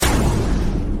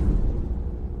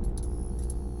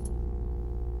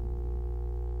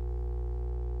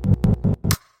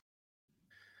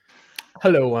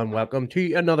Hello and welcome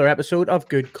to another episode of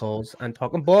Good Calls and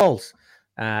Talking Balls,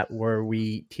 where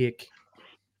we take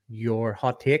your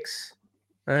hot takes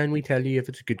and we tell you if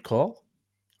it's a good call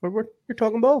or you're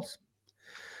talking balls.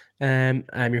 I'm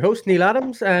your host Neil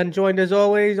Adams, and joined as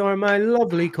always are my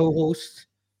lovely co-hosts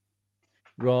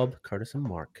Rob, Curtis, and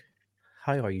Mark.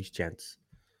 How are you, gents?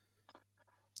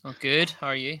 Oh, good. How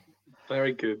are you?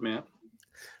 Very good, mate.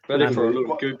 Ready for a load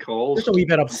of good calls. Just a wee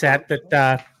bit upset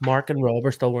that Mark and Rob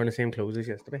are still wearing the same clothes as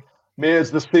yesterday. Mate, it's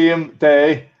the same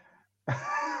day.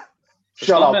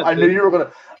 Shut up! I knew you were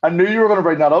gonna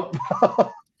bring that up.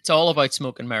 It's all about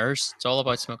smoke and mirrors.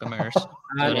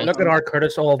 And look at our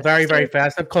Curtis, all very, very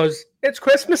festive because it's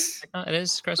Christmas. It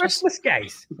is Christmas. Christmas,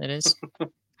 guys. It is.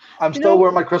 I'm still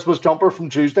wearing my Christmas jumper from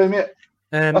Tuesday, mate.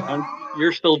 And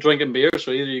you're still drinking beer,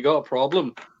 so either you got a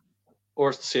problem or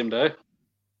it's the same day.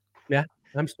 Yeah,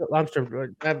 I'm still. I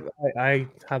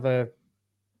have a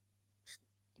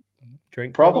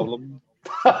drink problem.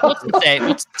 What's the say?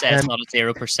 What's the say? It's not a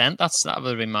 0%. That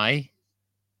would be my.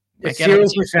 It's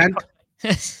 0%.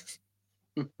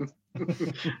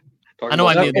 I know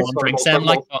I'm the one drinks them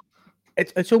like.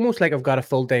 It's almost like I've got a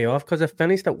full day off because I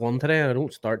finished at 1 today and I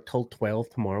don't start till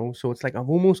 12 tomorrow. So it's like I've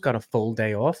almost got a full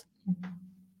day off. Do you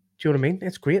know what I mean?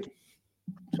 It's great.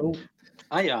 So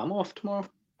I am off tomorrow.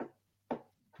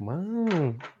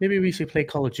 Wow. Maybe we should play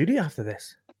Call of Duty after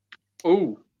this.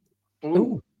 Ooh.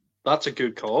 That's a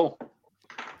good call.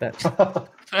 That's our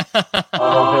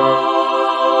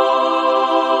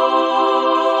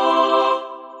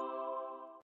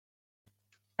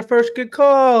first good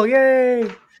call. Yay.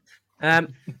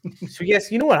 So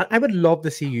yes, you know what? I would love to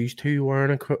see you two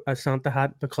wearing a Santa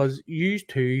hat because you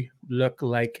two look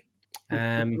like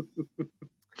an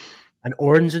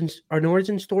origin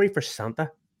story for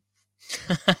Santa.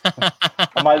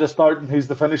 Am I the start and he's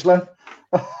the finish line?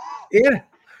 Yeah.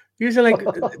 Usually, like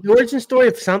the origin story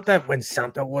of Santa when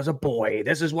Santa was a boy.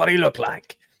 This is what he looked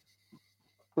like.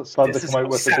 Santa come out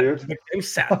with the beard.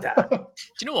 Santa. Do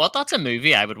you know what? That's a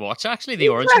movie I would watch. Actually, the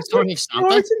origin story of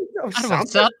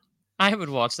Santa. I would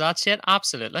watch that shit.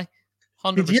 Absolutely,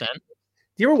 100%. Do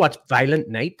you ever watch Violent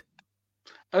Night?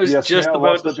 I was just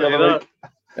about to say that.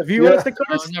 Have you watched the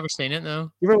I've never seen it.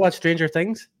 No. You ever watched Stranger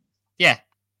Things? Yeah.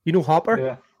 You know Hopper?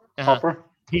 Yeah. Hopper.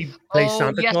 He plays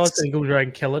Santa Claus and he goes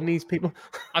around killing these people.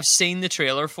 I've seen the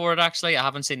trailer for it, actually. I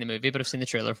haven't seen the movie, but I've seen the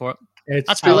trailer for it.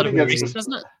 That's relatively recent,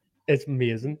 isn't it? It's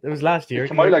amazing. It was last year. It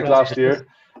came out like last year.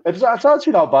 It's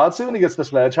actually not bad. See when he gets the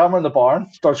sledgehammer in the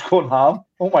barn, starts going ham.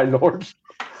 Oh my lord.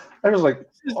 I was like,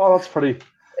 oh, that's pretty.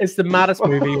 It's the maddest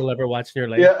movie you'll ever watch in your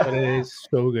life, but it is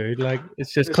so good. Like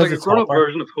it's just because like a grown-up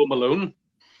version of Home Alone.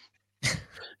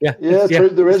 Yeah. True.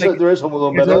 There is Home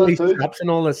Alone middle too.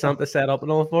 And all the Santa set up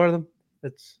and all for them.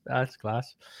 That's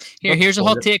class. Here's a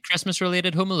hot take. Christmas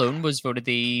related. Home Alone was voted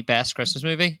the best Christmas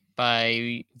movie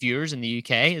by viewers in the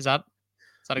UK. Is that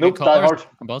a good call? Die Hard.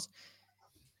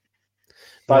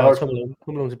 Die Hard. Home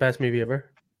Alone's the best movie ever.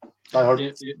 Die Hard.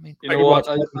 You know what?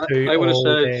 I would have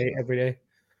said every day.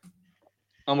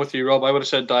 I'm with you, Rob. I would have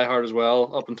said Die Hard as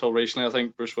well. Up until recently, I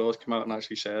think Bruce Willis came out and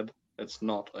actually said it's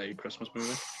not a Christmas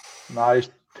movie. Nice.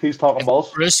 He's talking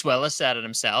balls. Bruce Willis said it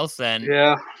himself. Then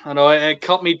yeah, I know it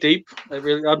cut me deep.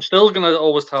 I'm still gonna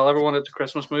always tell everyone it's a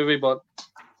Christmas movie, but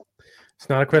it's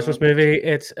not a Christmas movie.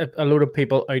 It's a load of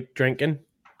people out drinking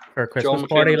for a Christmas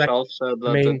party. Like, said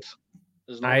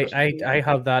that I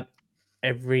have that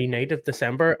every night of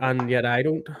December, and yet I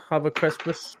don't have a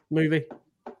Christmas movie.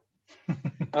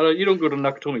 You don't go to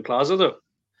Nakatomi Plaza though.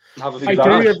 I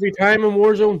do every time in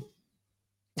Warzone.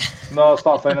 No, it's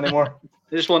not a thing anymore.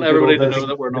 I just want everybody to know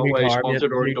that we're not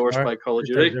sponsored or endorsed by Call of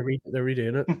Duty. They're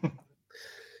redoing it.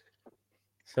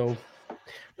 So, look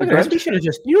at this. We should have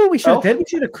just, we should have did. We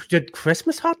should have did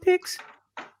Christmas hot takes.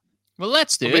 Well,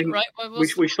 let's do it, right?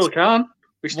 We still can.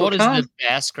 What is the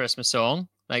best Christmas song?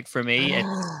 Like for me, it's.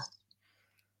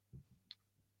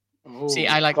 See,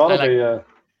 I like the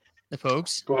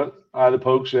Pogues. Go ahead. The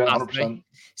Pogues, yeah, 100%.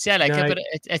 See, I like it, but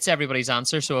it's everybody's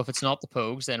answer. So if it's not the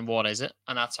Pogues, then what is it?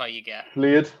 And that's how you get.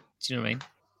 Blade. Do you know what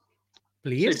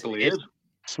I mean?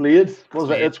 Slade.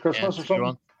 Was it It's Christmas or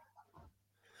something?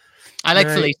 I like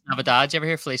Feliz Navidad. Do you ever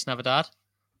hear Feliz Navidad?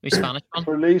 We Spanish one.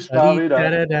 Feliz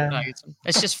Navidad.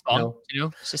 It's just fun,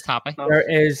 It's just happy. There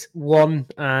is one,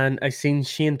 and I seen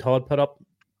Shane Todd put up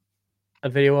a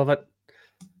video of it,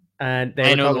 and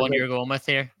I know the one you're going with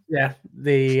here. Yeah,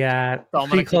 the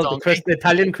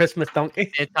Italian Christmas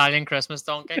donkey. The Italian Christmas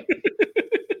donkey.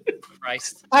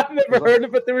 Christ. I've never heard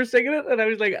of it. They were singing it, and I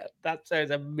was like, "That sounds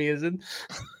amazing."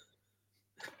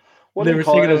 What they were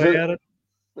singing it?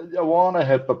 I want a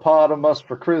hippopotamus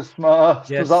for Christmas.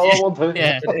 Yes. Is that one too?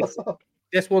 Yeah.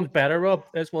 This one's better, Rob.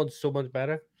 This one's so much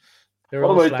better. They're What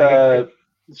all about slagging.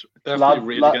 It's definitely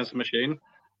Rage Lad- Against the Machine.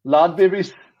 Lad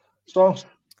Babies songs?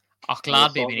 Oh,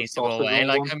 glad Yeah, baby needs to go sausage away. roll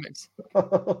Like one.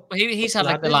 well, he's had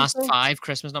Lad like the Baby last song? 5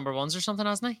 Christmas number ones or something,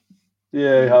 hasn't he?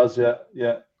 Yeah, he has.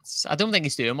 Yeah. I don't think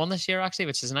he's doing one this year actually,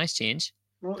 which is a nice change.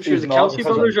 Well, He's the not, Kelsey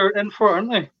because brothers are in for it,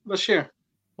 aren't they, this year?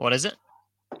 What is it?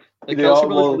 The They Kelsey are,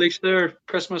 brothers well- released their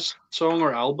Christmas song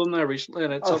or album there recently,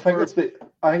 and it's I up think for. it's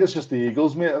just the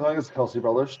Eagles, mate. I think it's Kelsey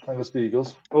Brothers. I think it's the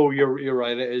Eagles. Oh, you're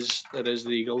right. It is the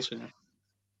Eagles. Yeah.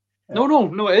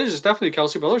 No, it is. It's definitely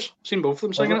Kelsey brothers. Seen both of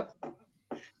them singing it.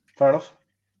 Fair enough.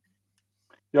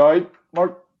 You alright,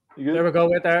 Mark? You good? There we go.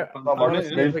 Right there. Not I want Mark, to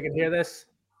see Dave. if we can hear this.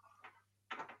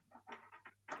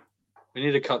 We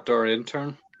need to cut to our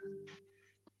intern.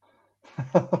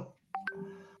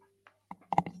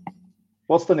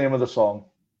 What's the name of the song,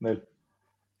 Neil?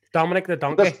 Dominic the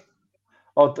Donkey. This,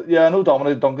 yeah, I know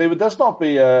Dominic Donkey. Would this not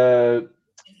be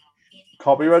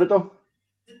copyrighted though?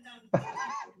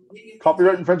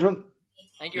 Copyright infringement?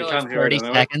 I think You you're can't like hear it 30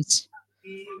 anyway. seconds.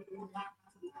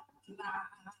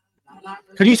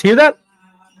 Could you hear that?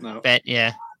 No. Bet,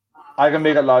 yeah. I can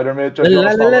make it louder, mate. La Just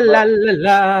la la la la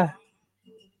la.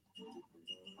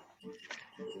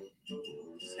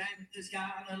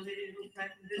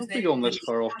 Don't be going this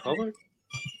far off topic.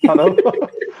 I know.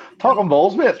 Talking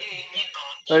balls, mate.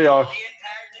 There you are.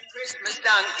 Is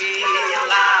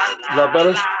that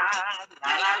better?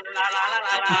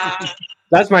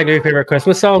 That's my new favorite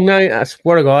Christmas song now. I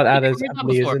swear to God, that You've is heard that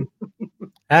before? amazing.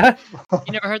 Huh?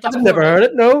 You never heard that I've before? never heard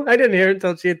it. No, I didn't hear it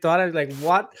until she had thought. I was like,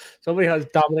 "What?" Somebody has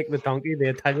Dominic the Donkey, the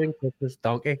Italian Christmas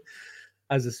donkey,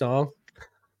 as a song.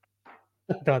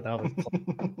 I thought that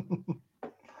was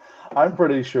I'm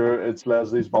pretty sure it's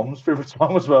Leslie's mum's favorite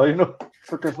song as well, you know,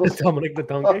 for Christmas. Dominic the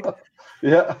Donkey.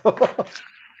 Yeah.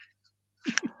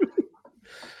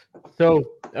 So,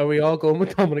 are we all going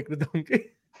with Dominic the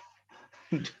Donkey?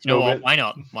 You know No, what? mate. Why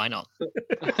not? Why not?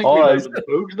 I think All we right. know the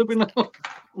Pogues that we know.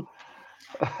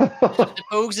 The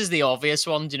Pogues is the obvious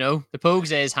one, do you know? The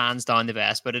Pogues is hands down the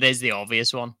best, but it is the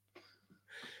obvious one.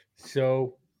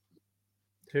 So,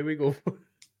 here we go.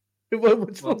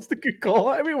 What's the good call?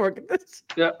 How are we working this?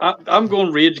 Yeah, I'm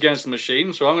going Rage Against the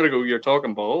Machine, so I'm going to go You're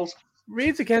Talking Balls.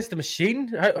 Rage Against the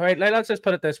Machine. All right, let's just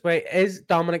put it this way: is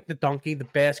Dominic the Donkey the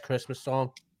best Christmas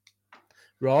song?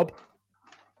 Rob,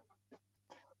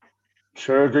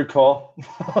 Sure, good call.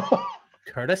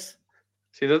 Curtis.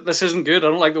 See, this isn't good. I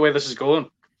don't like the way this is going. Do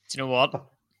you know what?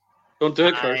 Don't do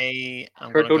it, Kurt.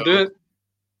 I'm Kurt, gonna don't do go. it.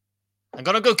 I'm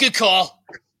gonna go. Good call.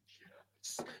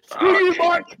 Screw you,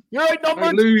 Mark. You're right, not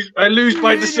much. I lose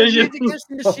by decision. Rage Against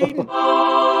the Machine.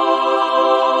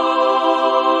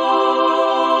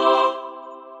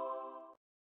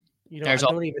 You know, There's I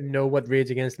all- don't even know what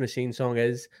Rage Against the Machine song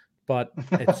is, but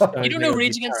it's You don't know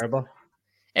Rage Against- terrible.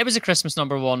 It was a Christmas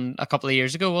number one a couple of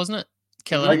years ago, wasn't it? I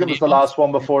Killing. think it was the last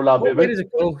one before Lad Where Baby. does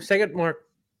it go? Sing it, Mark.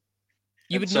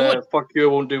 You would It's, know it. Fuck you,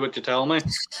 I won't do what you tell me.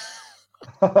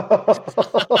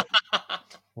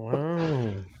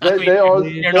 Wow. They are,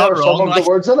 You're they not are some wrong, of like- the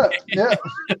words in it. Yeah.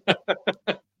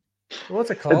 What's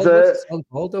it called? It's, What's the song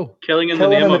called, though? Killing in the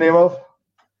Killing name in the of. name of.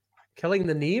 Killing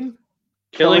the Name?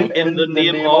 Killing in the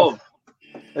name of.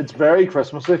 It's very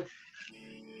Christmassy.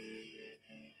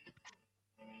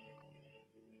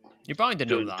 You're bound to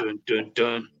know Dun, that. dun, dun,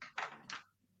 dun.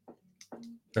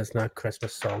 That's not a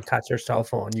Christmas song. Catch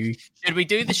yourself on you. Should we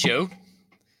do the show?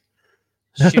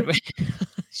 Should we?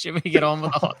 Should we get on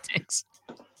with the hot takes?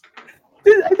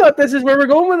 I thought this is where we're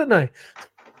going with it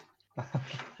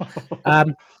now.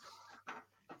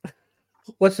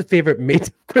 What's the favorite meat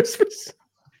of Christmas?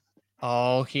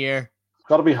 Oh, here.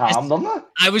 Got to be ham, doesn't it?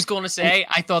 I was going to say.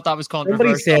 I thought that was Somebody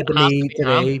controversial. said to It has me be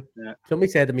ham. today. Yeah.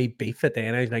 Somebody said to me, beef it.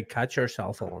 Then I was like, catch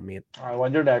yourself on, mate. All right,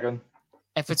 when you're necking.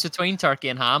 If it's between turkey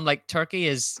and ham, like turkey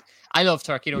is. I love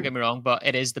turkey. Don't get me wrong, but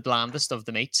it is the blandest of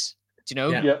the meats. Do you know?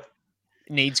 Yeah. Yeah.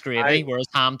 It needs gravy, I- whereas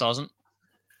ham doesn't.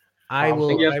 I I will.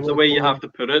 think I the will way you go- have to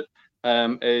put it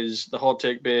is the hot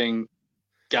take being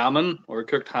gammon or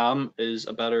cooked ham is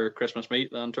a better Christmas meat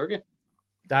than turkey.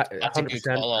 That That's a good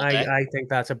 100%. call all day. I think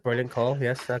that's a brilliant call.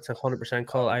 Yes, that's a 100%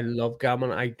 call. I love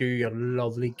gammon. I do a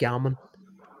lovely gammon,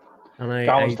 and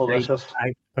Gammon's delicious.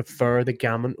 I prefer the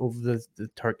gammon over the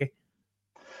turkey.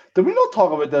 Did we not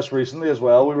talk about this recently as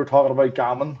well? We were talking about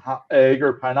gammon, egg,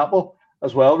 or pineapple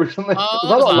as well recently. Oh, Was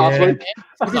that not last yeah. week?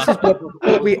 This is what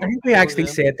I think we actually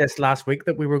said this last week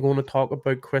that we were going to talk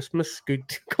about Christmas good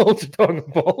culture talking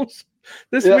balls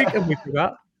this Yeah. week, and we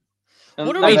forgot. And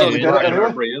What are that we doesn't doing? work in our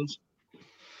Anyway? brains.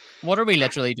 What are we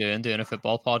literally doing a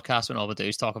football podcast when all we do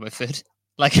is talk about food?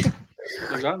 Like,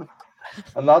 Exactly.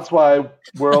 And that's why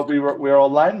we're all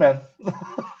linemen.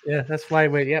 Yeah, that's why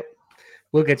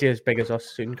we'll get you as big as us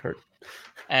soon, Kurt.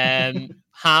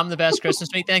 Ham, the best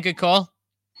Christmas meat. Then good call.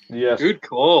 Yes. Good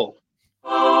call.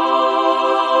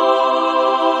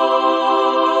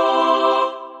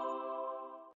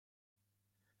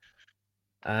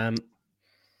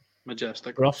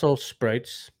 Majestic. Brussels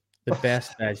sprouts, the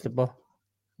best vegetable.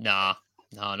 No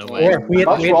way. Or wait,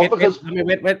 That's wrong because-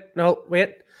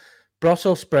 wait.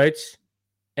 Brussels sprouts.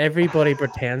 Everybody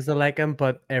pretends to like them,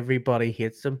 but everybody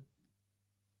hates them.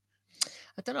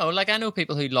 I don't know. Like, I know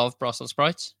people who love Brussels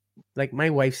sprouts. Like, my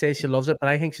wife says she loves it, but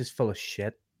I think she's full of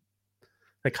shit.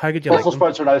 Like, how could you Brussels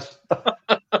like sprouts are nice.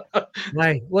 them?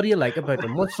 Why? What do you like about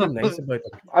them? What's so nice about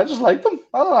them? I just like them.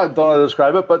 I don't know how to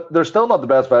describe it, but they're still not the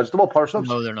best vegetable. Parsnips.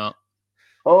 No, they're not.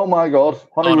 Oh my god,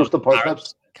 honey Oh, no, roasted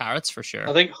parsnips. Carrots for sure.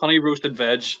 I think honey roasted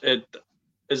veg it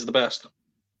is the best.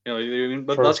 But True.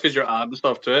 that's because you're adding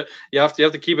stuff to it. You have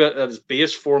to keep it at its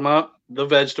base format, the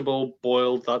vegetable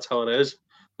boiled. That's how it is.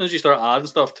 As you start adding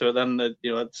stuff to it, then it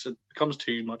becomes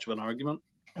too much of an argument.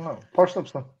 Oh,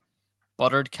 parsnips then.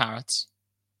 Buttered carrots.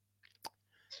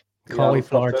 Yeah,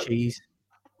 Cauliflower that's it. cheese.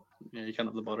 Yeah, you can't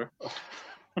have the butter.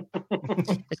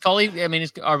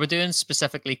 Are we doing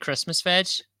specifically Christmas veg?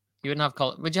 You wouldn't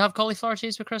have would you have cauliflower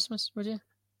cheese for Christmas? Would you?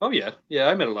 Oh yeah,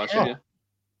 I made it last year. Yeah.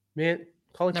 Mate,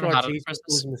 cauliflower had it at cheese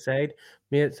Christmas. goes on the side.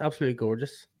 Mate, it's absolutely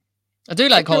gorgeous. I do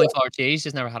like I feel- cauliflower cheese.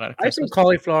 Just never had it at I throw Christmas.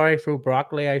 cauliflower, I throw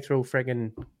broccoli, I throw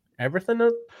friggin' everything in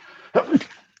it.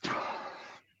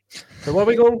 So what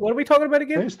are we talking about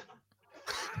again? Taste.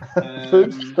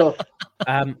 Food stuff.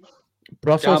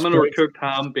 Brussels Gammon or sprouts. cooked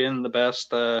ham being the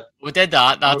best. We did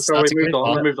that. That's sorry, a we good moved on.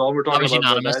 call. Moved on. We're That talking was about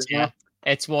unanimous. the Yeah,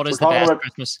 it's what is We're the talking best about-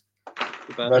 Christmas.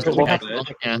 The best Vegetable. We have to veg.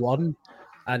 pick Yeah. one,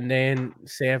 and then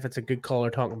say if it's a good call or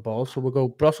talking balls. So we'll go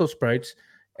Brussels sprouts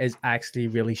is actually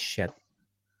really shit.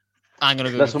 I'm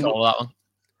gonna go Listen, with that one.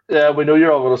 Yeah, we know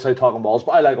you're all going to say talking balls,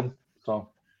 but I like them. So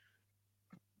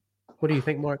What do you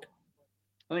think, Mark?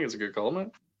 I think it's a good call, mate.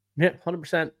 Yeah,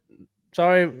 100%.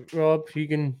 Sorry, Rob, you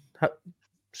can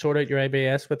sort out your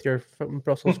ABS with your fucking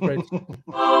Brussels sprouts.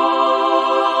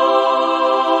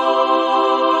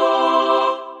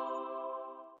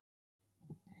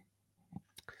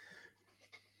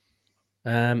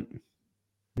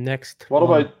 Next. what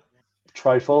one. about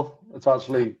trifle? It's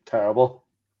actually terrible.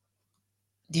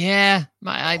 Yeah,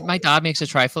 my dad makes a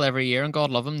trifle every year, and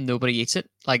God love him, nobody eats it.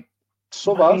 Like,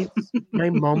 So bad. My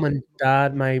mom and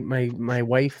dad, my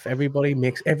wife, everybody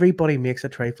makes a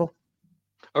trifle.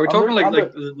 Are we I'm talking re- I'm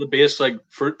like the base like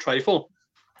fruit trifle?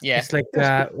 yeah, It's like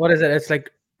what is it? It's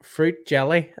like fruit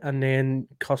jelly and then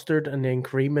custard and then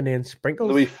cream and then sprinkles.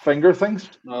 The wee finger things.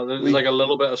 No, there's We- like a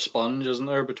little bit of sponge, isn't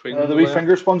there, between The the wee layer?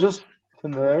 finger sponges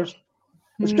in theirs.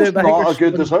 It's No, just but I think not a there's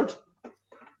good some- dessert.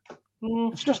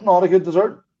 It's just not a good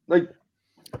dessert. Like,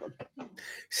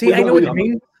 See, we I don't know what really you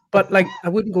mean, but like I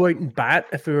wouldn't go out and buy it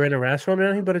if we were in a restaurant or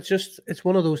anything. But it's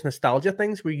one of those nostalgia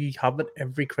things where you have it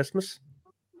every Christmas.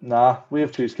 nah, we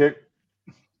have cheesecake.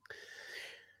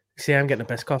 See, I'm getting a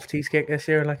Biscoff cheesecake this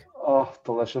year. Like, Oh,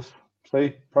 delicious.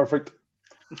 See, perfect.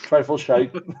 Trifle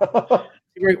shite.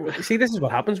 see, this is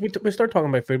what happens. We start talking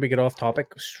about food, we get off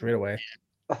topic straight away.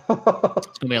 it's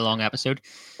gonna be a long episode.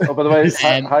 Oh, by the way,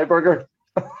 Um, hi burger.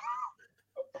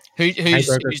 Whose Burger's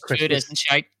food Christmas. isn't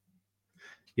shite?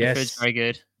 The food's Yes, very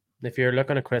good. if you're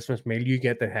looking at Christmas meal, you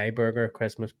get the High Burger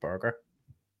Christmas burger.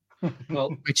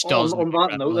 Well, Which does on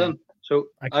that note, then, so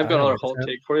I've got another hot 100%.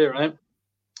 take for you, right?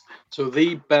 So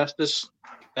the bestest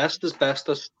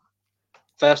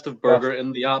festive burger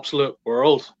in the absolute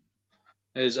world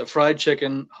is a fried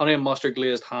chicken, honey and mustard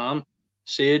glazed ham,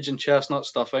 sage and chestnut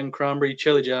stuffing, cranberry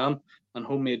chili jam, and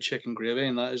homemade chicken gravy,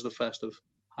 and that is the festive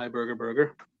High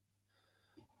burger.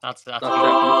 That's That's good.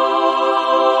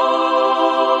 definitely.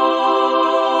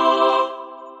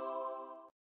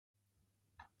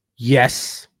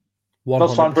 Yes,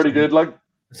 Does sound pretty 100%. good. Like,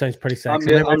 Sounds pretty I'm-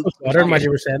 sexy. My I'm- mouth was watering while you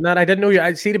were saying that. I didn't know you.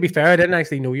 I see. To be fair, I didn't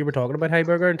actually know you were talking about High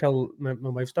Burger until my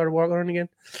wife started walking on again.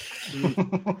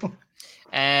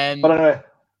 but anyway,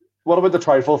 what about the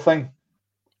trifle thing?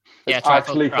 Yeah, It's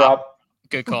trifle actually crap. crap.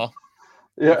 Good call.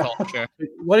 Good Yeah. call for sure.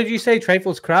 What did you say?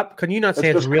 Trifle's crap. Can you not say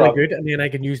It's it's just really crap. good, and then I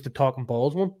can use the talking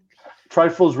balls one?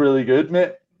 Trifle's really good,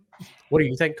 mate. What do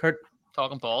you think, Kurt?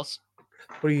 Talking balls.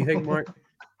 What do you think, Mark?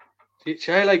 See,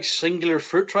 I like singular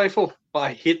fruit trifle, but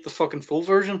I hate the fucking full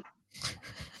version.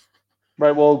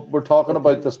 Right, well, we're talking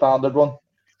about the standard one.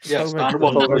 Yeah, So standard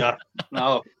much one. better. Yeah,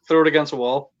 no, throw it against a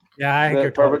wall. Yeah, I think Yeah,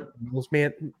 you're talking perfect. balls,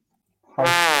 mate.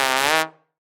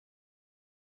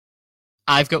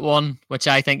 I've got one which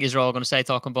I think is all going to say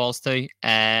talking balls too.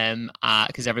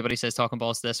 Because everybody says talking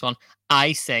balls to this one.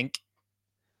 I think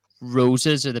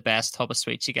roses are the best tub of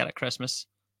sweets you get at Christmas.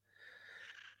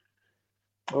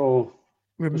 Oh,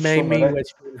 Remind me many. which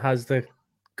one has the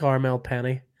caramel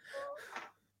penny.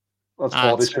 that's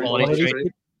quality It's street. Quality Street.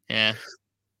 Street. Yeah,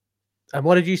 And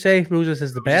what did you say? Roses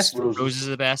is the best. Roses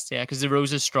are the best. Yeah, because the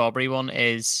Roses strawberry one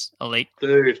is elite.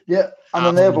 Dude. Yeah, and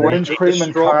then they have Absolutely. orange The cream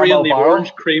and strawberry caramel and the barrel.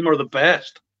 orange cream are the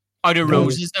best. Out of No.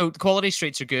 Roses, though, the Quality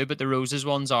Streets are good, but the Roses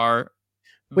ones are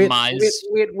Wait, miles.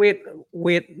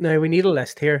 wait. Now we need a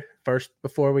list here first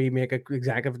before we make an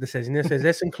executive decision. Is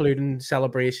this including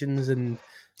celebrations and?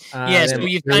 Yeah, so them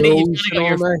you've kind of rows got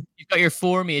and all now? you've got your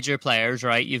four major players,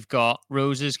 right? You've got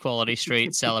Roses, Quality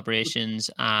Street,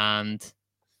 Celebrations, and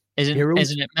Heroes?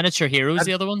 isn't it Miniature Heroes?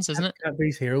 The other ones, isn't it?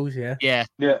 Cadbury's Heroes, yeah. Yeah,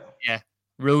 Yeah,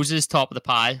 Roses top of the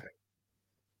pile,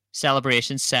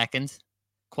 Celebrations second,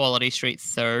 Quality Street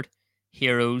third,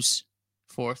 Heroes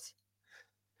fourth.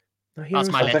 No, That's Heroes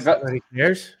my don't list. have many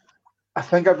players. I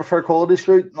think I prefer quality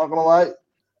street. Not gonna lie.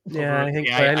 Yeah, I think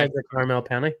Yeah, so. I I- like the caramel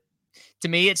penny. To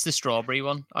me, it's the strawberry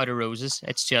one out of Roses.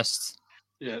 It's just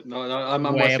Yeah, no, I'm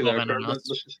Way with you above there. anyone The,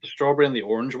 else. the strawberry and the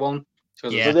orange one. So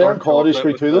Yeah. So they're in quality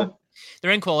street too, though.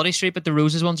 they're in Quality Street, but the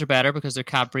Roses ones are better because they're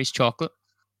Cadbury's chocolate.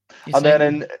 You And see?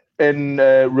 then in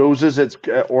roses, it's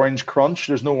orange crunch.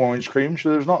 There's no orange cream,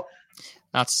 so there's not.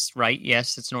 That's right.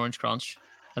 Yes, it's an orange crunch.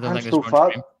 I don't I'm think so there's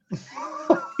orange fat. cream.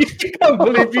 I can't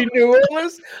believe you knew it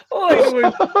was.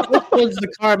 Which one's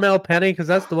the caramel penny? Because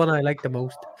that's the one I like the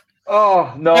most.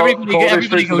 Oh no! Everybody quality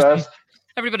street's the goes- best.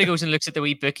 Everybody goes and looks at the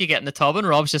wee book you get in the tub, and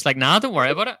Rob's just like, "Nah, don't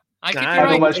worry about it. I could Nah, be I know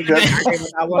right." my shit.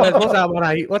 What's that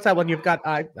one? What's that one you've got?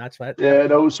 That's right. Yeah,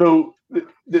 no. So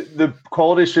the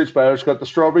quality street's better. It's got the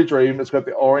strawberry dream. It's got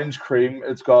the orange cream.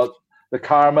 It's got the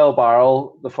caramel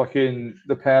barrel.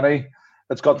 The penny.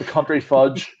 It's got the country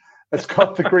fudge. It's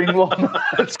got the green one.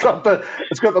 It's got the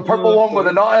purple one with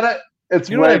a nut in it. It's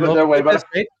You know what way I better. love They're way about better.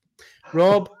 this, right?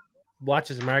 Rob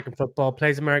watches American football,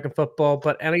 plays American football,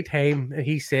 but anytime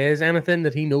he says anything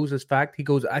that he knows is fact, he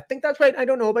goes, "I think that's right. I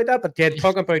don't know about that." But yeah,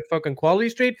 talking about fucking Quality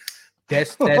Street,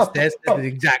 this is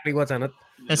exactly what's in it.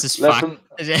 This is fact. Listen,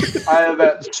 Is it? I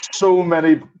have so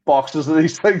many boxes of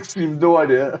these things. You've no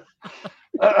idea.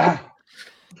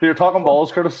 So you're talking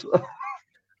balls, Curtis.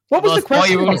 What was Well, the I thought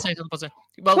you question? were going to say something.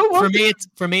 Well, What was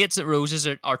for me, it's that Roses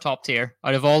are top tier.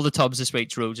 Out of all the tubs of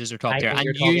sweets, Roses are top I tier. think And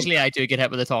you're talking- usually, I do get hit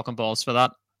with the talking balls for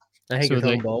that. I think So you're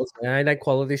talking they- balls. Yeah, I like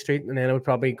Quality Street, and then I would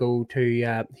probably go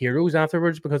to Heroes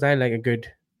afterwards because I like a good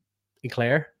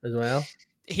eclair as well.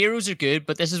 Heroes are good,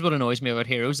 but this is what annoys me about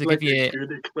Heroes. They Like give you a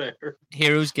good eclair.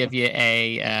 Heroes give you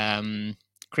a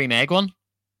cream egg one.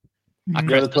 At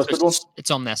Yeah, the Christmas, twisted one. it's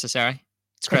unnecessary.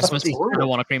 It's Christmas. Oh. I don't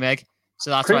want a cream egg. So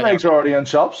that's Cream why eggs are already in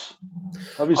shops.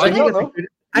 Have you I seen think, that? it's a No? good,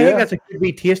 I think Yeah. that's a good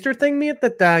wee taster thing, mate.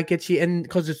 That gets you in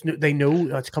because they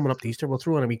know it's coming up to Easter. We'll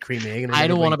throw in a wee cream egg. And I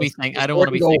don't want to be I don't want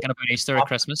to be thinking about Easter or Up.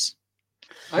 Christmas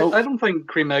I don't think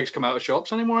cream eggs come out of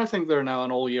shops anymore. I think they're now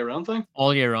an all year round thing.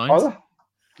 all year round. Are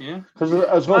they? Yeah. Because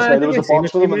I was going to say there was a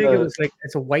box of them. It In the, was like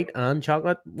it's a white and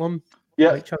chocolate one.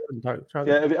 yeah, White chocolate and dark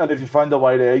chocolate. yeah. And if you find a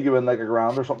white egg, you win like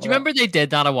 $1,000 or something. Do you remember they did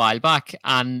that a while back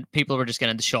and people were just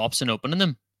getting into shops and opening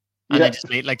them? And Yeah. they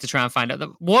just like to try and find out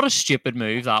what a stupid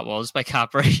move that was by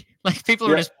Cadbury. Like people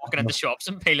were Yeah. just walking into shops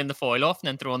and peeling the foil off and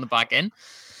then throwing them back in.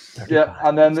 Yeah,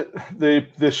 and then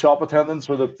the shop attendants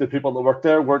or the people that work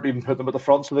there weren't even putting them at the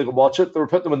front so they could watch it. They were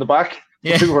putting them in the back.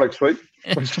 Yeah. People were like, "Sweet,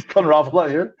 we're just gonna raffle that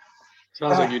here."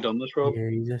 Sounds like you've done this, Rob.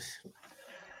 Jesus.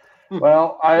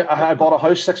 Well, I bought a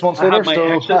house 6 months I had later, my so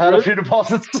exit I had a route. few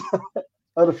deposits.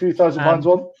 I had a few £1,000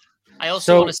 one. I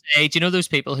also So- want to say, do you know those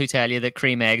people who tell you that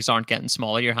cream eggs aren't getting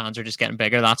smaller, your hands are just getting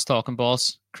bigger? That's talking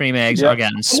balls. Cream eggs Yeah. are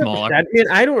getting smaller. 100%. I mean,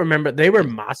 I don't remember. They were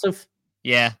massive.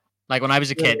 Yeah. Like when I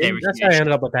was a kid, they were That's how I huge.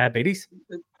 ended up with diabetes.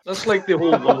 That's like the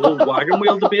whole wagon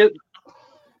wheel debate.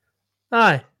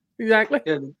 Aye, exactly.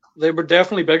 Yeah, they were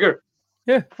definitely bigger.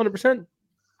 Yeah, 100%.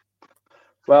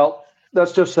 Well,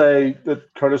 let's just say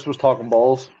that Curtis was talking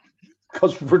balls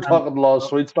because we're talking a lot of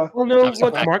sweets now. Well, no, That's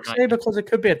what's a Mark fact, say? Because it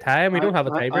could be a tie, and we don't have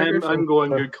a tiebreaker. I'm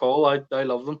going good call. I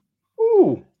love them.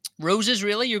 Ooh, Roses,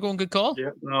 really? You're going good call? Yeah,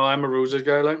 no, I'm a Roses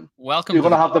guy. Like, Welcome. You're to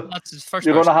gonna the have club. That's his first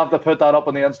you're going to person. have to put that up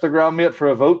on the Instagram, mate, for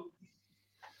a vote.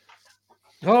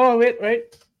 Oh, wait, right.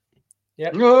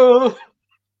 no,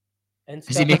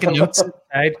 Is he making notes?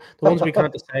 Decide. The ones we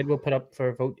can't decide, we'll put up for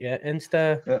a vote. Yeah,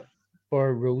 Insta Yeah.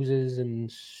 for roses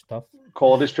and stuff.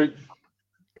 Quality Street.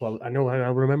 Well, I know I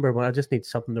remember, but I just need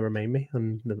something to remind me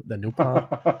on the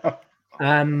notepad.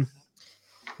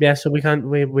 Yeah, so we can't.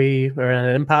 We are at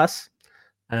an impasse.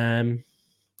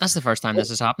 That's the first time this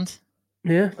has happened.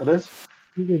 Yeah, It is.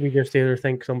 we just either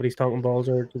think somebody's talking balls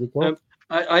or to the club.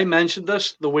 I mentioned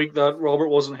this the week that Robert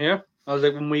wasn't here. I was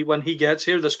like, when he gets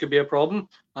here, this could be a problem,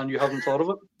 and you haven't thought of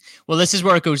it. Well, this is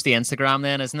where it goes to Instagram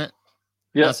then, isn't it?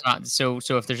 Yeah. That's not so.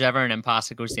 So if there's ever an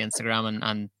impasse, it goes to Instagram,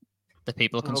 and the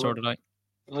people can Oh, sort it out.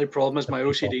 The only problem is my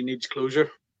OCD needs closure.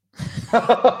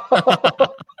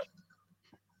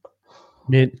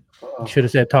 You should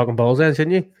have said talking balls then,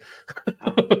 shouldn't you?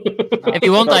 If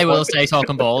you want, I will say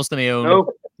talking balls to me own.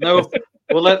 No.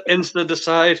 We'll let Insta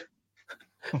decide.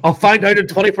 I'll find out in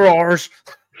 24 hours.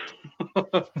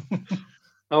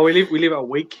 Oh, we leave it a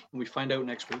week and we find out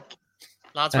next week.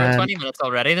 Lads, we're at 20 minutes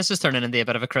already. This is turning into a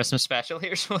bit of a Christmas special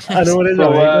here. So I know it is.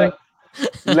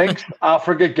 So, Lynx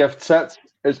Africa gift sets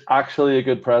is actually a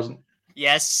good present.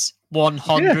 Yes,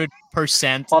 100%.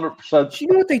 100%. Do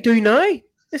you know what they do now?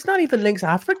 It's not even Lynx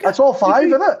Africa. That's all 5,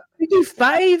 isn't it? They do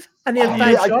 5 and then Oh,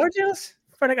 5 yeah, charges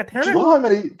for like a Do you tenner.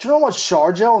 know how much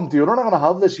shower gel and deodorant I'm going to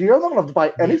have this year? I'm not going to have to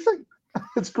buy anything.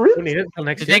 It's great. Don't need it until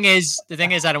next The year.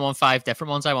 thing is, I don't want 5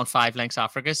 different ones. I want 5 Lynx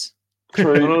Africas.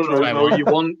 True, No. true. You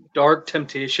want Dark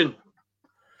Temptation.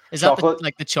 Is that Chocolate.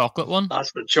 like the chocolate one?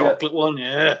 That's the chocolate one,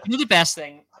 yeah. You know the best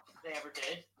thing they ever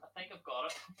did? I think I've got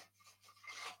it.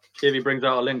 If he brings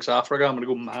out a Lynx Africa, I'm going to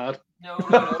go mad. No.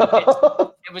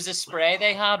 It was a spray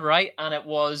they had, right? And it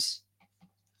was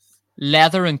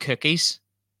leather and cookies.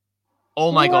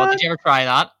 Oh my God, What? did you ever try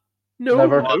that? No.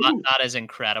 Never. Oh, that is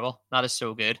incredible. That is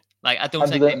so good. Like, I don't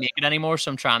And think do they they- make it anymore,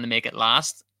 so I'm trying to make it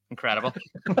last. Incredible.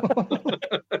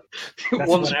 That's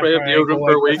One spray of whenever I deodorant go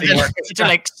per out week. with the You're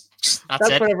like, that's That's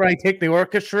it. whenever I take the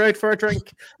orchestra out for a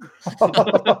drink.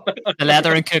 The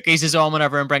leather and cookies is on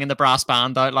whenever I'm bringing the brass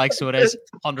band out, like, so it is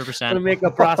I'm gonna 100%. make a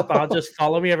brass band just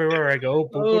follow me everywhere I go.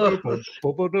 There used I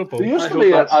to hope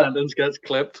be that a, sentence gets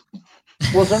clipped.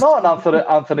 was there not an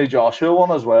Anthony Joshua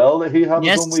one as well? That he had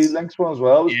Yes. his own wee Lynx one as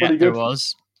well. It was Yeah, pretty there good.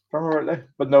 was. Remember rightly?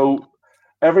 But no,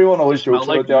 everyone always Smell jokes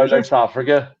like about the loser. Lynx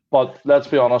Africa. But let's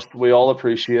be honest, we all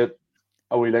appreciate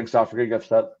a wee Lynx Africa gift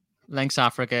set. Lynx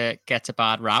Africa gets a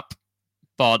bad rap,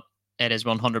 but it is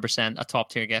 100% a top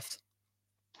tier gift.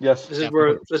 Yes. This is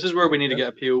where we need to get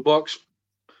a PO box,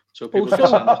 so people so- can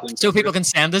send us Lynx So people Africa. can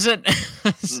send us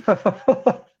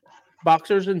it.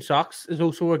 Boxers and socks is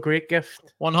also a great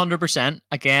gift. 100%.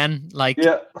 Again, like,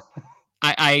 yeah.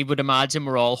 I would imagine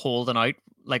we're all holding out,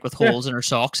 like with Yeah. holes in our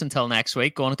socks until next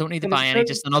week. Going, I don't need to And buy any, it's-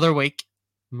 just another week.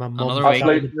 My Another mum week.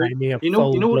 tried to buy me a You know,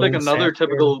 like full-blown another set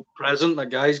typical present that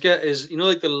guys get is,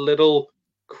 like the little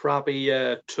crappy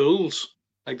tools,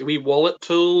 like the wee wallet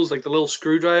tools, like the little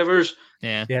screwdrivers.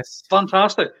 Yeah. here. Yes.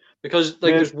 Fantastic, because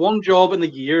like Yeah. there's one job in the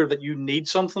year that you need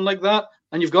something like that,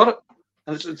 and you've got it,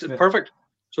 and it's Yeah. perfect.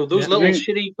 So those Yeah. little You-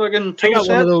 shitty fucking I tool got one of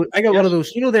sets. those. I got one of Yes.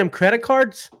 those. You know them credit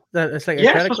cards. That it's like a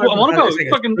Yes, credit that's card. what I wanna but go. it's like a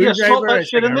Fucking, yeah, slot screwdriver, that it's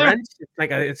shit like in a there. wrench,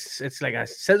 it's like a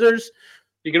scissors.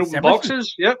 You can It's open everything.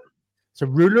 boxes. Yep. It's a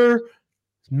ruler,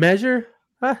 measure.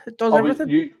 It does Oh, everything.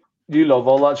 you love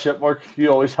all that shit, Mark.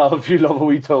 You always have. You love a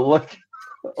wee tool. Like,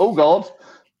 oh God.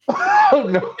 Oh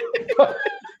no.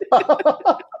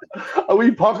 A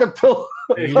wee pocket tool.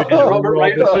 You would know, Robert,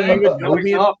 right? Robert, you would know No,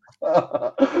 me. stop.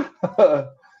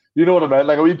 You know what I meant,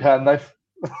 like a wee pen knife.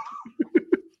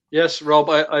 Yes, Rob.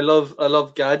 I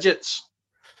love gadgets.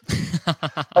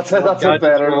 That's a Gadgets,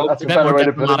 better. Rob. That's A a bit better more way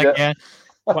to put it. diplomatic, Yeah.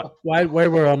 yeah. While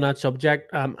we're on that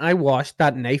subject, I washed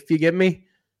that knife you gave me,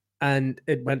 and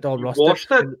it went all You rusted.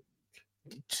 washed it?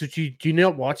 So do you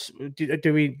not watch?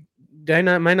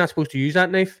 Am I not supposed to use that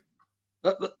knife?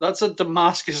 That's a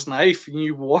Damascus knife, and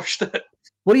you washed it.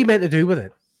 What are you meant to do with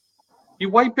it? You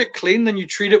wipe it clean, then you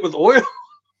treat it with oil.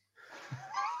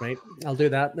 Right, I'll do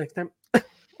that next time.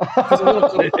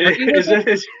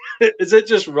 Is it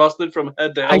just rusted from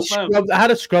head to I heel now? had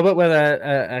to scrub it with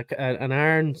an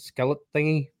iron skillet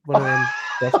thingy, one of them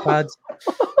dust pads,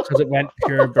 because it went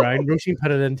pure brown. Roisin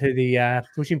put it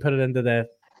into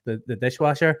the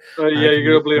dishwasher. Oh yeah,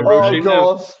 you're gonna blame Oh Roisin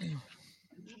now.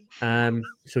 God.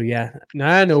 So yeah,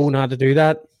 now I know not to do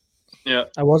that. Yeah.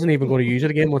 I wasn't even going to use it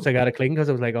again once I got it clean because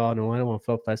I was like, oh no, I don't want to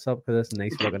flip this up because it's a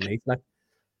nice looking knife. Like,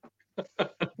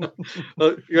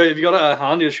 Yeah, if you got it at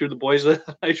hand, you show the boys the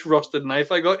nice rusted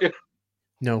knife I got you.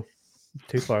 no,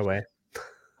 too far away.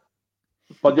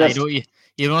 But I yes, don't, you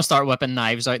don't want to start whipping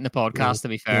knives out in the podcast, to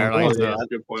be fair. No, Like, don't it's do not, That's a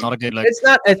good point. not a good look. It's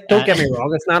not. Don't get me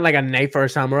wrong. It's not like a knife or a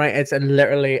samurai. It's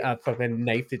literally a fucking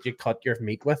knife that you cut your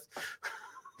meat with.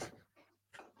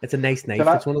 It's a nice knife. Can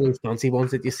I- It's one of those fancy ones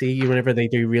that you see whenever they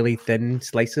do really thin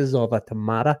slices of a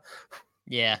tomato.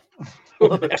 Yeah.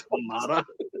 Tomato. a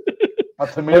Or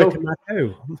a tomato.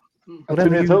 tomato. A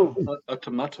Whatever you- tomato. A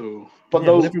tomato. But Yeah,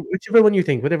 those, whichever one you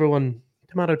think. Whatever one.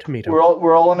 Tomato.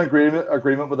 we're all in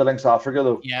agreement with the Lynx Africa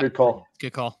though. Yeah. Good call.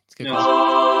 Good call. It's a good Yeah.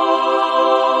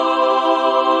 call.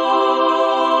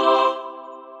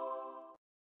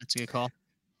 That's a good call.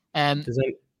 Does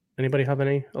anybody have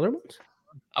any other ones?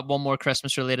 One more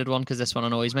Christmas related one because this one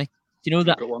annoys me. Do you know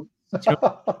that Good one.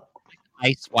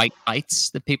 Ice white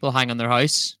lights that people hang on their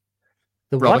house.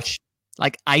 The Rubbish.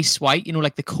 Like ice white,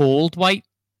 like the cold white,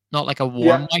 not like a warm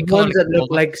Yeah, white what? color. Ones that look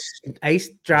like ice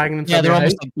dragging in Yeah, front they're of your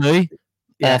almost house. like blue.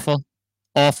 Yeah.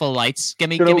 Awful lights. Give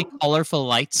me colorful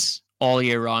lights all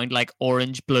year round, like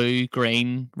orange, blue,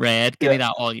 green, red. Give me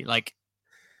that all year. Like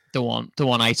the one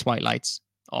ice white lights.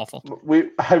 Awful. We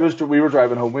were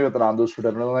driving home. We went to Nando's for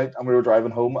dinner tonight, and we were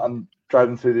driving home and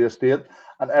driving through the estate,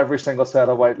 and every single set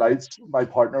of white lights, my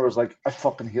partner was like, "I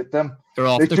fucking hate them. They're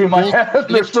off. They do my head.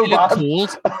 They're so bad."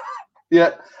 Cold.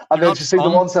 Yeah, and They're then she seen the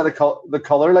one set of the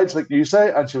color lights, like you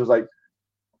say, and she was like,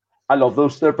 "I love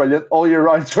those. They're brilliant all year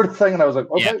round," sort of thing. And I was like,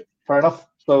 "Okay, fair enough."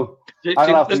 So I'm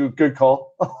gonna have to do a good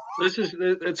call.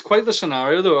 It's quite the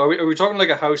scenario though. Are we talking like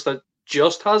a house that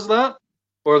just has that,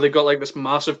 or they got like this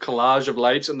massive collage of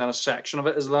lights and then a section of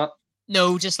it is that?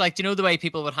 No, just like, do you know the way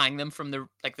people would hang them from the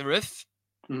roof?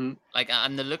 Mm-hmm. Like,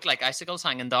 and they look like icicles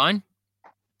hanging down.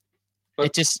 But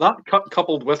it just that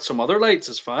coupled with some other lights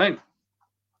is fine.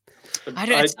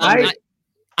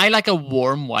 I like a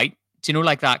warm white. Do you know,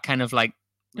 like that kind of like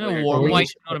warm white?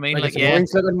 You know what I mean? Like orange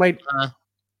looking white.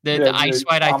 The ice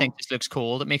white, I think, just looks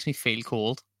cold. It makes me feel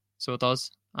cold, so it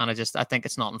does. And I think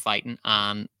it's not inviting,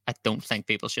 and I don't think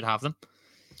people should have them.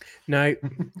 Now,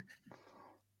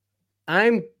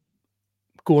 I'm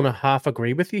going to half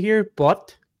agree with you here,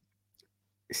 but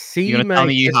you're going to tell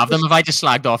me you have them? Have I just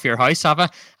slagged off your house? Have I?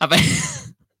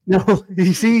 No,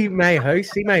 you see my house,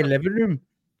 see my living room.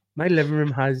 My living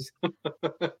room has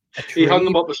he hung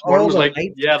them up this morning, was like,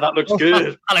 lights. Yeah, that looks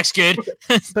good. That looks good.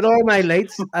 But all my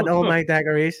lights and all my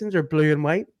decorations are blue and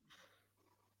white.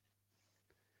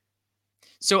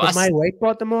 So my wife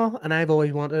bought them all, and I've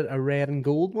always wanted a red and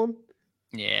gold one.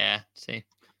 Yeah, see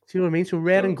what I mean? So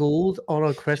red and gold on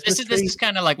a Christmas tree. This is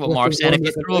kind of like what Mark said.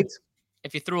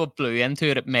 If you throw a blue into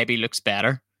it, it maybe looks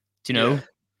better. Do you know? Yeah.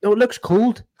 No, it looks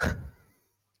cold.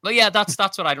 Well, yeah, that's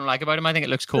what I don't like about him. I think it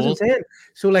looks cold.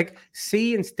 So, like,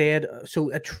 see instead,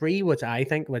 so a tree, which I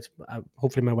think,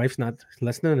 hopefully my wife's not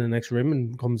listening in the next room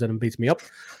and comes in and beats me up.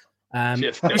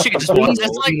 She can just watch this,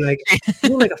 like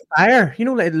a fire.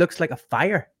 Like it looks like a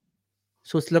fire.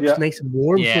 So it looks nice and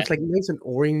warm. Yeah. So it's like nice and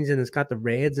orange, and it's got the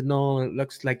reds and all. And it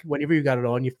looks like whenever you got it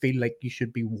on, you feel like you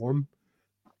should be warm.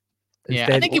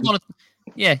 I think you want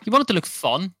it to look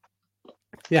fun.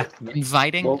 Yeah,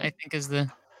 inviting. I think is the.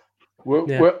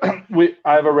 I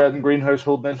have a red and green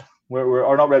household now.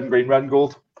 We're not red and green, red and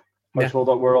gold household.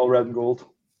 We're all red and gold.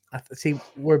 See,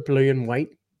 we're blue and white.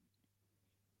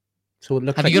 So it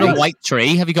looks. Have you got a white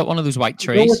tree? Have you got one of those white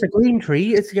trees? No, it's a green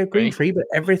tree. It's a green tree, but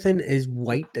everything is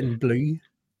white and blue.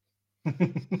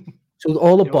 So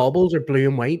all the baubles are blue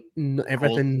and white, and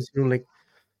everything's like.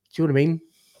 Do you know what I mean?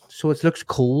 So it looks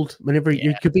cold. Whenever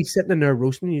you could be sitting in there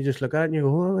roasting, and you just look at it and you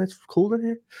go, "Oh, it's cold in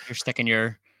here." You're sticking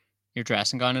your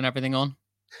dressing gown and everything on.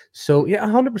 So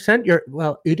 100%.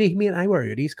 Udi. Me and I wear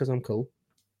Udis because I'm cool.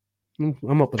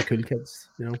 I'm up with the cool kids,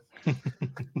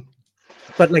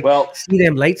 But see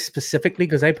them lights specifically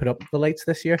because I put up the lights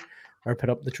this year, or put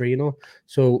up the tree,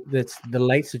 So that's the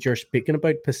lights that you're speaking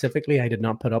about specifically. I did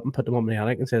not put up and put them on the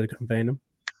attic and said I couldn't find them.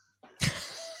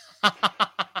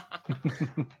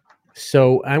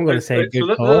 So I'm going to say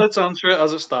good call. Let's answer it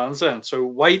as it stands then. So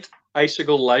white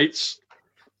icicle lights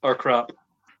are crap.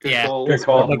 Good call. Good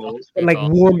call. Like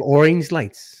warm orange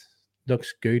lights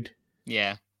looks good.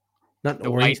 Yeah. Not the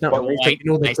orange, not orange. White,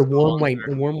 the warm white.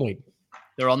 The warm white.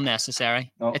 They're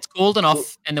unnecessary. No. It's cold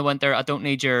enough in the winter. I don't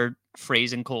need your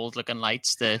freezing cold looking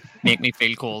lights to make me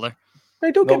feel colder. Now,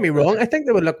 don't get me wrong. I think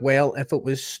they would look well if it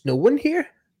was snowing here,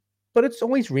 but it's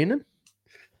always raining.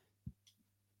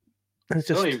 I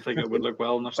don't even think it would look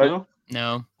well in the snow.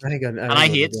 No. I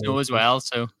hate snow as well,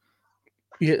 so.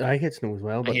 Yeah, I hate snow as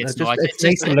well, but it's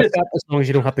nice to look at as long as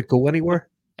you don't have to go anywhere.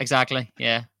 Exactly,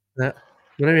 yeah.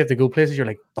 Whenever you have to go places, you're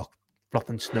like, fuck,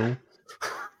 fluffing snow.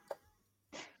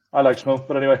 I like snow,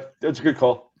 but anyway, it's a good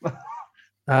call.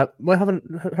 We haven't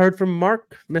heard from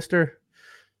Mark, Mr.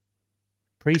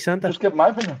 Pre-Santa. Just give my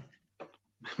opinion.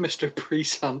 Mr.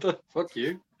 Pre-Santa, fuck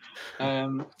you.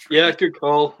 Yeah, good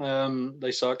call.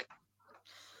 They suck.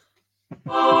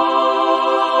 Well,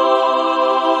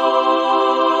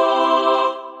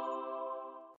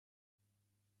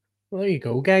 there you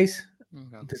go, guys.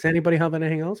 Okay. Does anybody have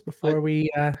anything else before we?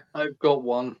 I've got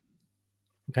one.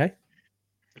 Okay.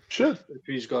 Sure. If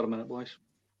he's got a minute, boys.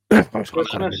 I've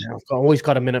always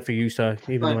got a minute for you, so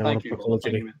even though I want to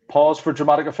apologize. Pause for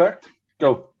dramatic effect.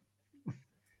 Go.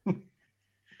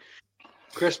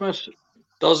 Christmas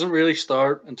doesn't really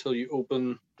start until you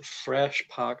open a fresh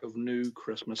pack of new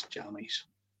Christmas jammies.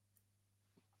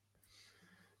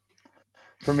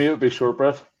 For me, it would be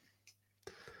shortbread.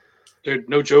 Dude,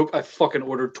 no joke. I fucking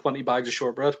ordered 20 bags of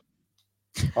shortbread.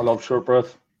 I love shortbread.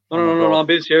 No, I'm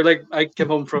being serious. Like, I came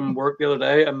home from work the other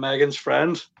day, and Megan's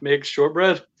friend makes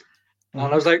shortbread, and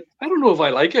I was like, I don't know if I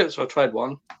like it, so I tried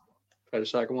one, tried a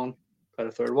second one, tried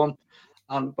a third one,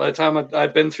 and by the time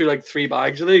I'd been through like 3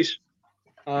 bags of these,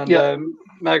 and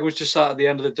Megan was just sat at the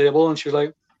end of the table, and she was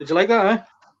like, "Did you like that? Eh?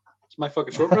 It's my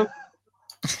fucking shortbread."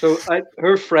 So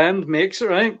her friend makes it,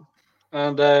 right,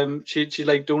 and she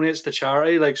like donates to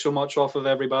charity, like so much off of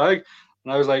every bag,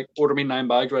 and I was like, "Order me 9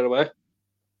 bags right away."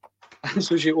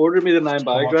 So she ordered me the 9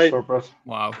 bags, right? Shortbread.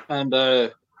 Wow. And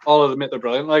all of them, they're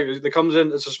brilliant. Like, it comes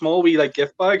in, it's a small wee like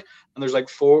gift bag, and there's like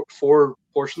four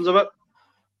portions of it.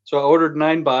 So I ordered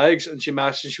 9 bags, and she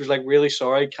messaged. She was like, "Really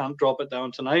sorry, can't drop it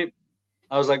down tonight."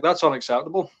 I was like, "That's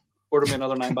unacceptable. Order me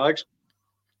another 9 bags."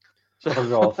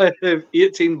 So I have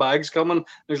 18 bags coming.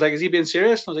 He was like, "Is he being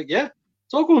serious?" I was like, "Yeah,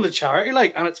 it's all going to charity,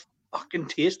 like, and it's fucking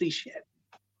tasty shit."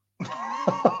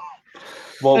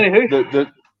 Well,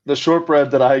 Anywho. the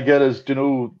shortbread that I get is, do you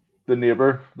know the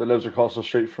neighbour that lives across the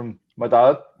street from my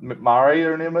dad? Mary,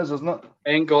 her name is, isn't it?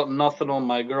 Ain't got nothing on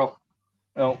my girl.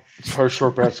 No, her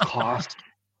shortbread's class.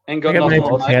 Ain't got nothing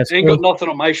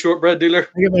on my shortbread dealer.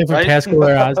 I get mine from Tesco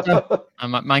or Asda.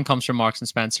 And mine comes from Marks and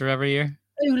Spencer every year.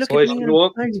 Hey, look Boys, at me. you know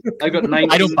what? I got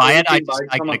 19. I don't buy it. I bags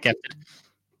get coming. it gifted.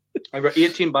 I've got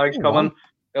 18 bags coming.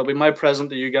 It'll be my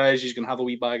present to you guys. You can have a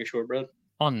wee bag of shortbread.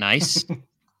 Oh, nice.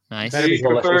 Nice. Better Do be you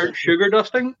prefer delicious. sugar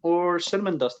dusting or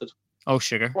cinnamon dusted? Oh,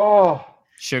 sugar. Oh,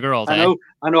 Sugar all day.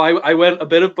 I know. I went a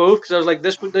bit of both because I was like,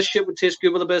 this shit would taste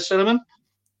good with a bit of cinnamon.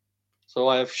 So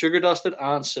I have sugar dusted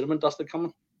and cinnamon dusted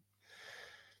coming.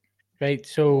 Right,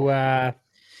 so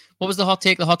What was the hot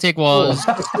take? The hot take was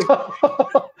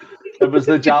it was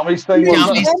the jammies thing.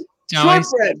 wasn't it? jammies.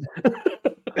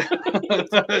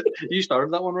 You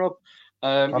started that one, Rob.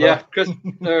 Yeah,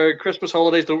 Christmas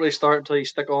holidays don't really start until you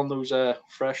stick on those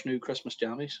fresh new Christmas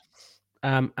jammies.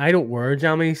 I don't wear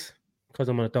jammies because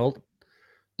I'm an adult.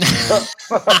 I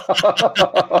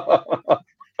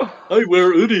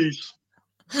wear hoodies.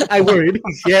 I wear hoodies,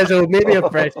 yeah, so maybe a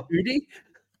fresh hoodie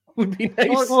would be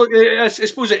nice. Well, I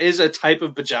suppose it is a type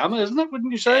of pajama, isn't it?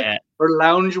 Wouldn't you say? Yeah. Or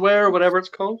loungewear, or whatever it's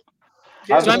called.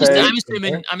 So I'm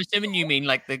assuming you mean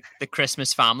like the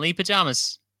Christmas family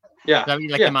pajamas. Yeah,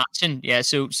 like the matching. Yeah,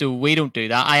 so we don't do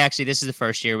that. This is the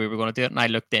first year we were going to do it, and I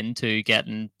looked into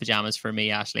getting pajamas for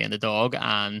me, Ashley, and the dog,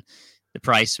 and the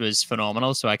price was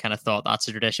phenomenal. So I kind of thought that's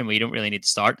a tradition we don't really need to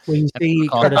start. Well, you see,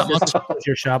 Curtis,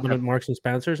 you're shopping at Marks and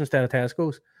Spencer's instead of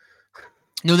Tesco's.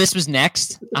 No, this was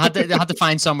next. I had to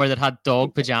find somewhere that had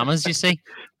dog pajamas. You see,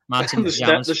 matching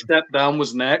pajamas. The step down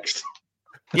was next.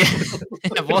 Yeah,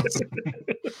 it was.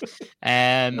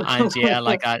 And yeah,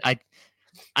 like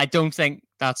I don't think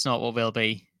that's not what we'll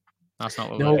be. That's not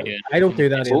what we'll be doing. I don't do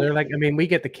that either. Like, I mean, we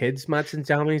get the kids matching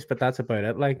jammies, but that's about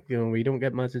it. Like, we don't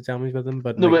get matching jammies with them.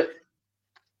 But no, like,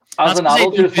 but as an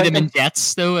adult, you do them in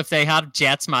Jets though. If they had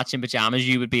Jets matching pajamas,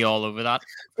 you would be all over that.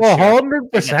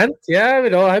 100%. Yeah,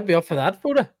 I'd be up for that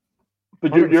photo.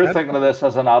 But you're thinking of this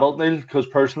as an adult, Neil, because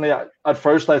personally, at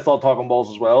first I thought talking balls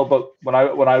as well. But when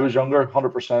I was younger,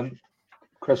 100%,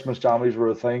 Christmas jammies were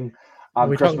a thing,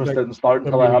 and Christmas didn't start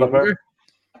until I had a pair.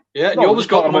 Yeah, you always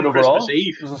got them on Christmas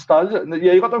Eve.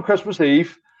 Yeah, you got them Christmas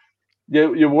Eve.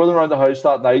 You wore them around the house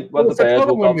that night. Went to bed.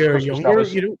 When we were younger,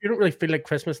 you don't really feel like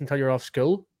Christmas until you're off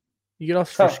school. You get off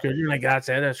for school, you're like, that's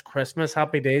it. It's Christmas.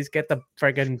 Happy days. Get the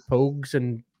friggin' Pogues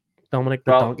and Dominic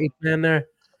the Donkey playing there.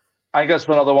 I guess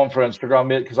another one for Instagram,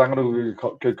 mate, because I'm going to do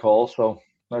a good call. So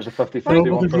there's a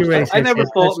 50-50 one for us. I never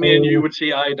thought me and you would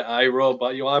see eye to eye, Rob,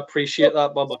 but I appreciate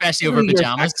that, Bubba. Especially over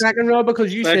pajamas. Rob,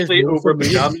 because you said over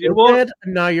pajamas. You know what?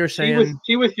 And now you're saying...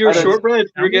 See with your shortbread,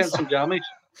 you're getting some jammies.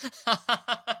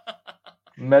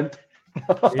 Mint.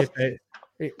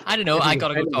 I don't know. I got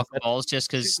to go talk balls just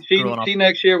because... See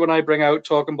next year when I bring out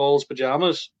Talking Balls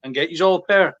pajamas and get you all a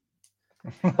pair.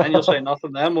 And you'll say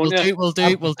nothing then, won't you? We'll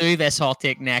do this hot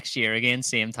take next year again,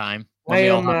 same time.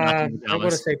 I'm going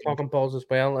to say Talking Balls as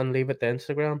well and leave it to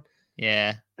Instagram.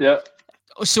 Yeah. Solely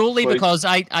Solely because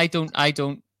I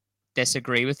don't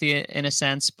disagree with you in a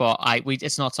sense, but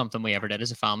it's not something we ever did as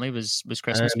a family. Was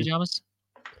Christmas pajamas?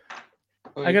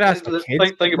 I could ask the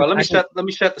kids. Think about it. Let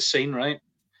me set the scene, right?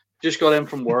 Just got in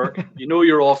from work. You know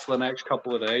you're off for the next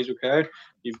couple of days, okay?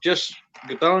 You've just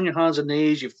got down on your hands and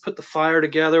knees. You've put the fire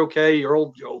together, okay? You're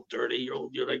all dirty.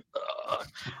 You're like,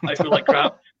 I feel like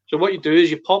crap. So what you do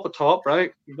is you pop a top,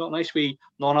 right? You've got a nice wee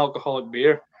non-alcoholic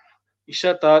beer. You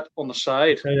set that on the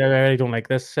side. I really don't like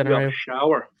this scenario. You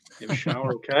have a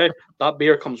shower, okay? That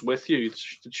beer comes with you.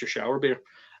 It's your shower beer.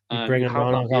 You bring a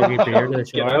non-alcoholic beer to the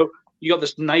shower. you got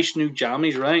this nice new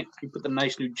jammies, right? You put the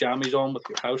nice new jammies on with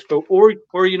your house coat, or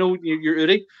you know your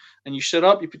hoodie, and you sit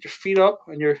up, you put your feet up,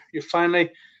 and you're finally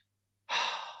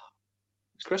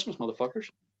it's Christmas, motherfuckers.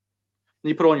 And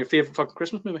you put on your favorite fucking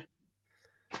Christmas movie.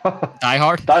 Die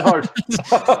Hard. Die Hard.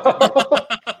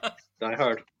 Die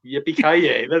Hard. Yippee ki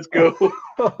yay! Let's go.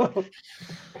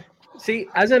 See,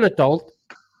 as an adult,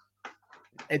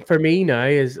 it for me now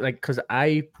is like because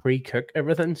I pre-cook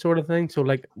everything, sort of thing. So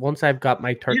like once I've got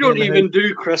my turkey, You don't in the even house,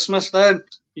 do Christmas then.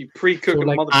 You pre-cook So, a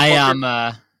like, motherfucker. I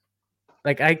am.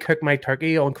 like I cook my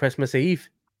turkey on Christmas Eve.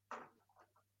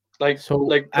 like So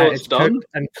till it's it's done. cooked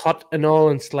and cut and all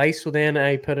and sliced. So then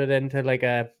I put it into like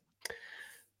I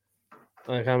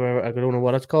can't remember. I don't know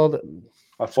what it's called.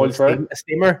 A So foil tray. a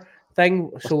steamer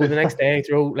thing. So the next day I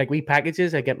throw like wee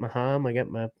packages. I get my ham, I get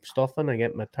my stuffing, I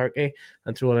get my turkey,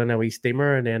 and throw it in a wee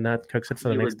steamer, and then that cooks it for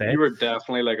the next day. You were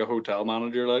definitely like a hotel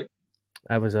manager, like.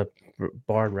 I was a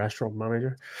bar and restaurant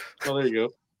manager. Oh, there you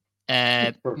go.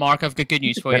 Mark, I've got good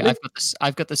news for you. Really?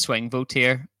 I've got the swing vote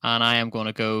here, and I am going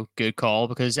to go good call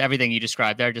because everything you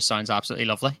described there just sounds absolutely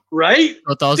lovely. Right,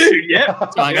 So it does. dude. Yeah.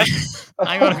 So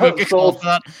I'm going to go good call for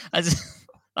that.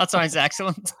 That sounds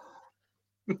excellent.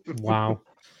 Wow.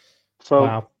 So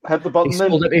Wow. hit the He button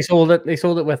sold then. it. He sold it. He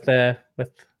sold it with I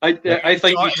think you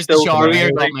It was the still. Char beer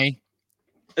Right. got me.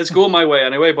 It's going my way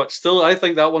anyway, but still, I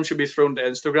think that one should be thrown to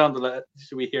Instagram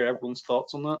so we hear everyone's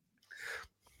thoughts on that.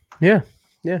 Yeah.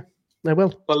 I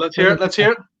will. But let's hear it. Let's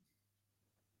hear it.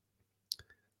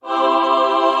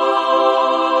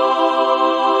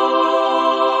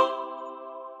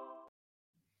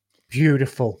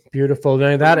 Beautiful.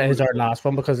 Now that is our last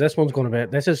one because this one's going to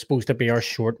be. This is supposed to be our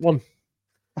short one.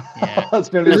 Yeah.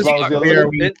 That's nearly as long as the other Our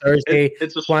one. wee Thursday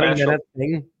It's a 20-minute special.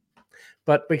 thing.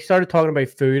 But we started talking about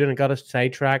food and it got us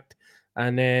sidetracked.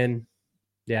 And then,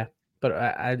 yeah. But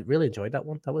I really enjoyed that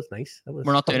one. That was nice. That was.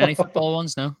 We're not doing any football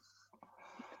ones, no?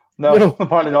 No, No.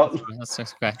 apparently not. That's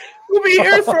okay. We'll be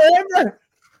here forever.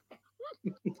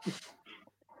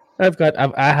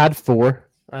 I had four.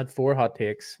 I had four hot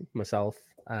takes myself.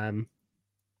 But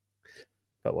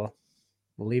we'll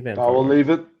leave it. No, we'll leave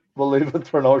it. We'll leave it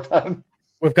for another time.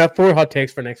 We've got 4 hot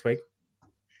takes for next week.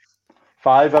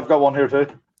 5. I've got one here too.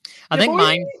 I think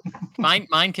boy.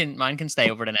 mine can stay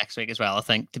over to next week as well. I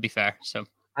think, to be fair. So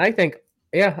I think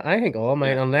all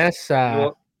mine, unless You know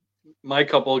what? My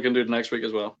couple can do it next week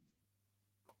as well.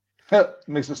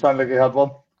 Makes it sound like you had one.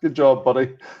 Good job,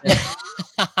 buddy.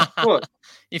 What?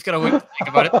 You've got a week to think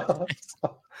about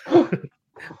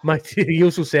it. you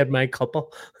also said my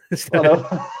couple. I know.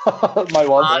 My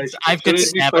one. Lads, I've got As soon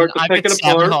as you 7. start to I've pick got it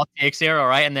 7 apart- hot takes here, all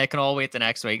right, and they can all wait the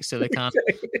next week, so they can't.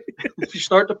 If you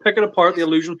start to pick it apart, the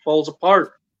illusion falls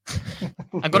apart.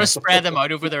 I'm going to spread them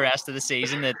out over the rest of the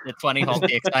season. The 20 hot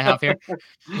takes I have here.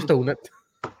 Just own it.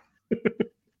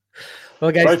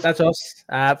 Well, guys, Right. that's us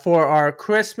for our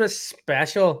Christmas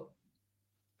special.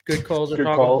 Good calls or Good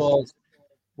talking calls. balls,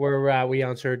 where we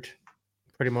answered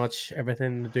pretty much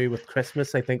everything to do with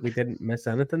Christmas. I think we didn't miss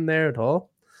anything there at all.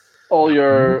 All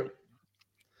your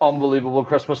unbelievable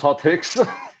Christmas hot takes.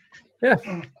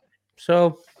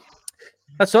 So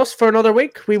that's us for another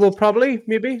week. We will probably,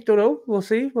 maybe, don't know. We'll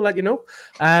see. We'll let you know.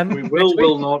 We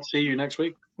will not see you next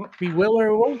week. We will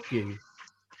or won't you?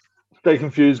 Stay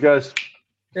confused, guys.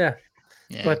 Yeah.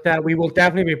 Yeah. But we will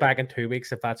definitely be back in 2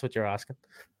 weeks if that's what you're asking.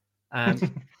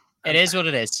 It is what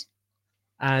it is.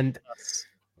 And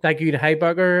thank you to High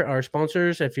Burger, our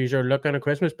sponsors. If you're looking at a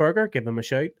Christmas burger, give them a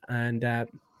shout. And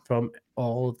from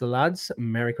all of the lads,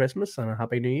 Merry Christmas and a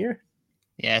Happy New Year.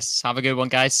 Yes. Have a good one,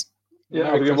 guys. Yeah,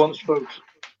 have a good one. Christmas, folks.